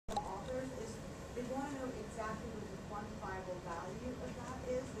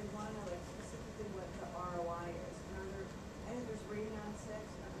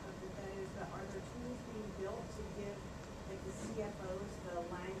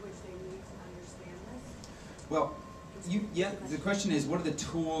Well, yeah, the question is, what are the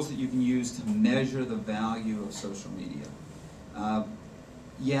tools that you can use to measure the value of social media?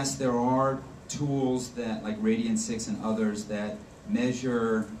 Yes, there are tools that, like Radian6 and others, that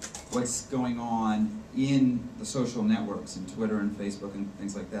measure what's going on in the social networks, in Twitter and Facebook and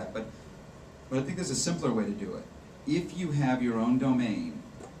things like that. But I think there's a simpler way to do it. If you have your own domain,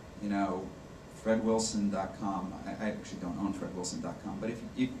 you know, fredwilson.com. I actually don't own fredwilson.com, but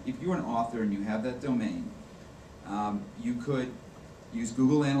if you're an author and you have that domain, you could use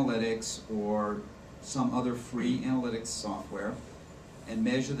Google Analytics or some other free analytics software and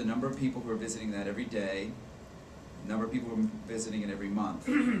measure the number of people who are visiting that every day, the number of people who are visiting it every month.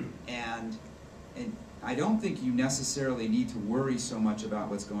 and I don't think you necessarily need to worry so much about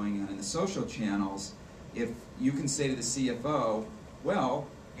what's going on in the social channels if you can say to the CFO, well,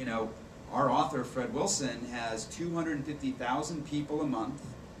 you know, our author, Fred Wilson, has 250,000 people a month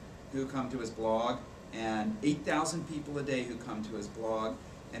who come to his blog and 8,000 people a day who come to his blog.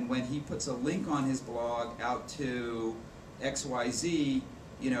 And when he puts a link on his blog out to XYZ,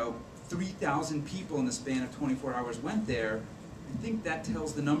 you know, 3,000 people in the span of 24 hours went there. I think that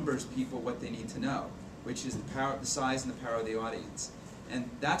tells the numbers people what they need to know, which is the power, the size and the power of the audience. And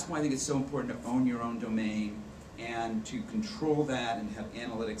that's why I think it's so important to own your own domain and to control that and have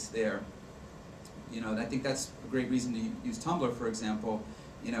analytics there. You know, I think that's a great reason to use Tumblr, for example.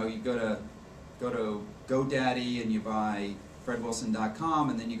 You know, you go to GoDaddy and you buy fredwilson.com,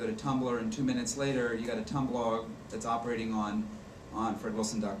 and then you go to Tumblr, and 2 minutes later you got a Tumblr that's operating on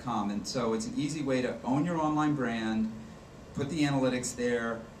fredwilson.com. And so it's an easy way to own your online brand, put the analytics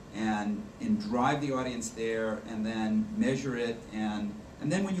there, and drive the audience there, and then measure it, and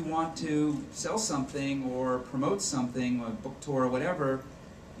then when you want to sell something or promote something, a book tour or whatever,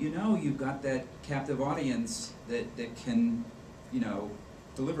 you know you've got that captive audience that can, you know,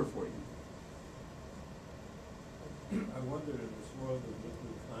 deliver for you. I wonder, in this world of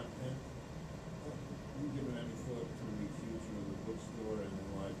liquid content, have you given any thought to the future of the bookstore and the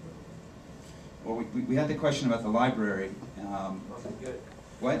library? Well, we had the question about the library. Wasn't good.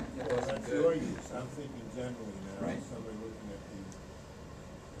 What? Yeah, Well, wasn't that's good. your use. I'm thinking generally now. Right. Somebody looking at the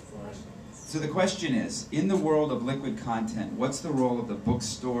environment. So the question is, in the world of liquid content, what's the role of the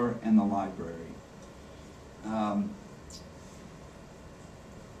bookstore and the library?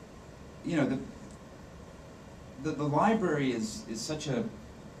 You know, the library is such a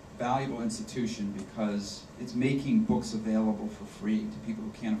valuable institution because it's making books available for free to people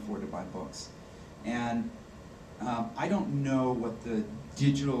who can't afford to buy books. And I don't know what the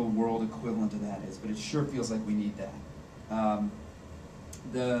digital world equivalent of that is, but it sure feels like we need that.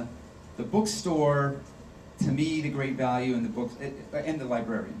 The bookstore, to me, the great value in the book, and the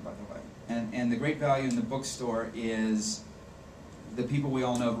librarian, by the way, and the great value in the bookstore is the people we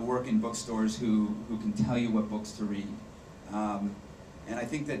all know who work in bookstores who can tell you what books to read. And I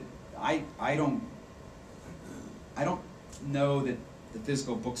think that I don't know that the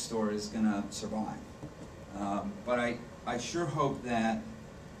physical bookstore is going to survive. But I sure hope that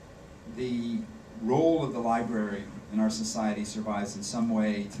the role of the library in our society survives in some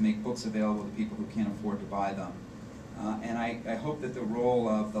way to make books available to people who can't afford to buy them. And I hope that the role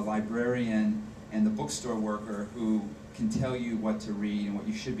of the librarian and the bookstore worker who can tell you what to read and what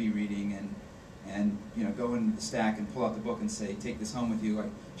you should be reading, and you know, go into the stack and pull out the book and say, take this home with you. I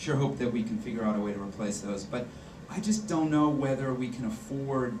sure hope that we can figure out a way to replace those. But I just don't know whether we can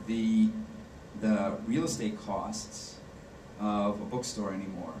afford the real estate costs of a bookstore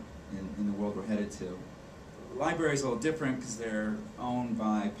anymore in the world we're headed to. The library is a little different because they're owned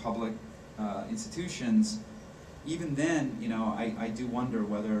by public institutions. Even then, you know, I do wonder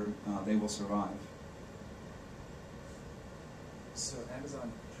whether they will survive. So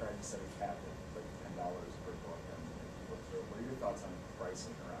Amazon tried to set a cap at like $10 per book on the bookstore. What are your thoughts on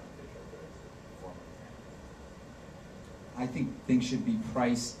pricing around digital goods in the form of a cap? I think things should be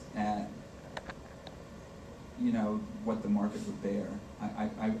priced at, you know, what the market would bear.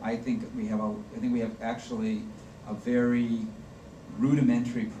 I think we have actually a very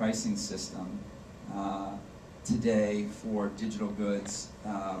rudimentary pricing system today for digital goods,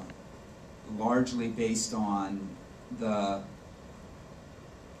 largely based on the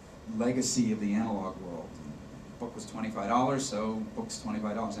legacy of the analog world. The book was $25, so book's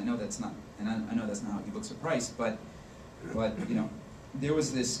 $25. I know that's not, and I know that's not how ebooks are priced, but you know, there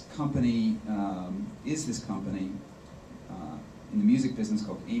was this company, is this company in the music business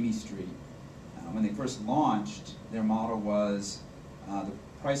called Amy Street. When they first launched, their model was the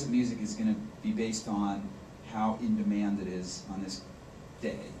price of music is going to be based on how in demand it is on this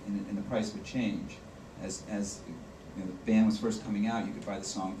day, and the price would change as you know, the band was first coming out. You could buy the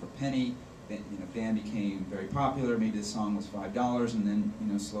song for a penny. band became very popular. Maybe the song was $5, and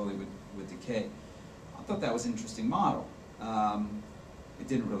then slowly would decay. I thought that was an interesting model. It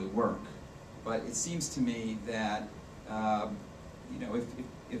didn't really work, but it seems to me that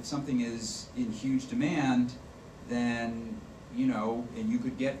if something is in huge demand, then and you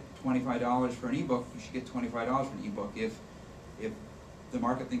could get $25 for an ebook, you should get $25 for an ebook. If the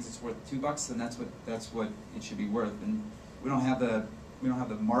market thinks it's worth $2, then that's what it should be worth. And we don't have the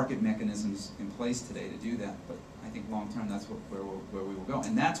market mechanisms in place today to do that. But I think long term, that's where we will go.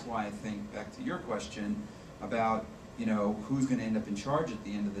 And that's why I think, back to your question about who's going to end up in charge at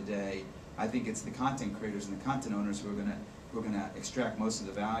the end of the day. I think it's the content creators and the content owners who are going to extract most of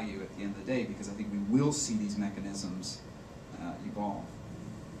the value at the end of the day, because I think we will see these mechanisms evolve.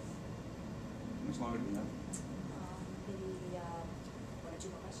 How much longer do we have? Maybe one or two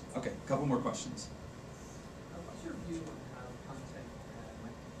more questions. Okay, a couple more questions. What's your view on how content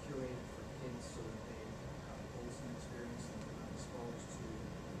might be curated for kids so that they have a wholesome experience and they're not exposed to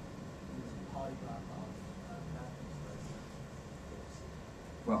using polygraph of bad things like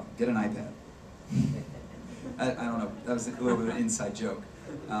that? Well, get an iPad. I don't know, that was a little bit of an inside joke.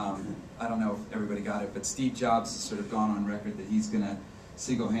 I don't know if everybody got it, but Steve Jobs has sort of gone on record that he's going to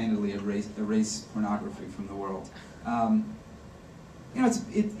single-handedly erase pornography from the world.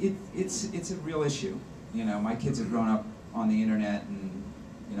 It's a real issue. My kids have grown up on the internet, and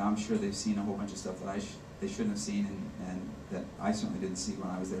I'm sure they've seen a whole bunch of stuff that they shouldn't have seen, and that I certainly didn't see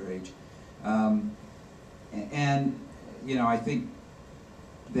when I was their age. I think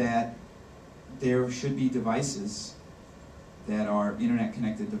that there should be devices that are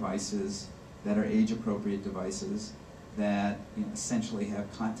internet-connected devices, that are age-appropriate devices, that essentially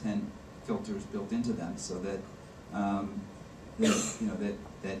have content filters built into them, so that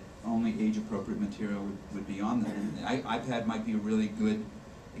that only age-appropriate material would be on them. And iPad might be a really good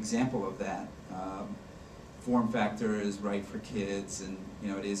example of that. Form factor is right for kids, and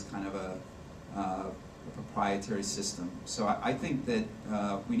it is kind of a proprietary system. So I think that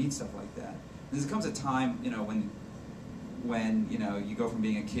we need stuff like that. There comes a time, when you go from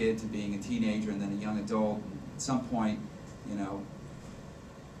being a kid to being a teenager and then a young adult. At some point, they're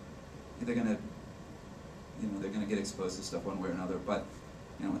gonna get exposed to stuff one way or another. But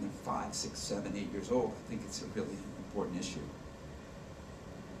when they're 5, 6, 7, 8 years old, I think it's a really important issue.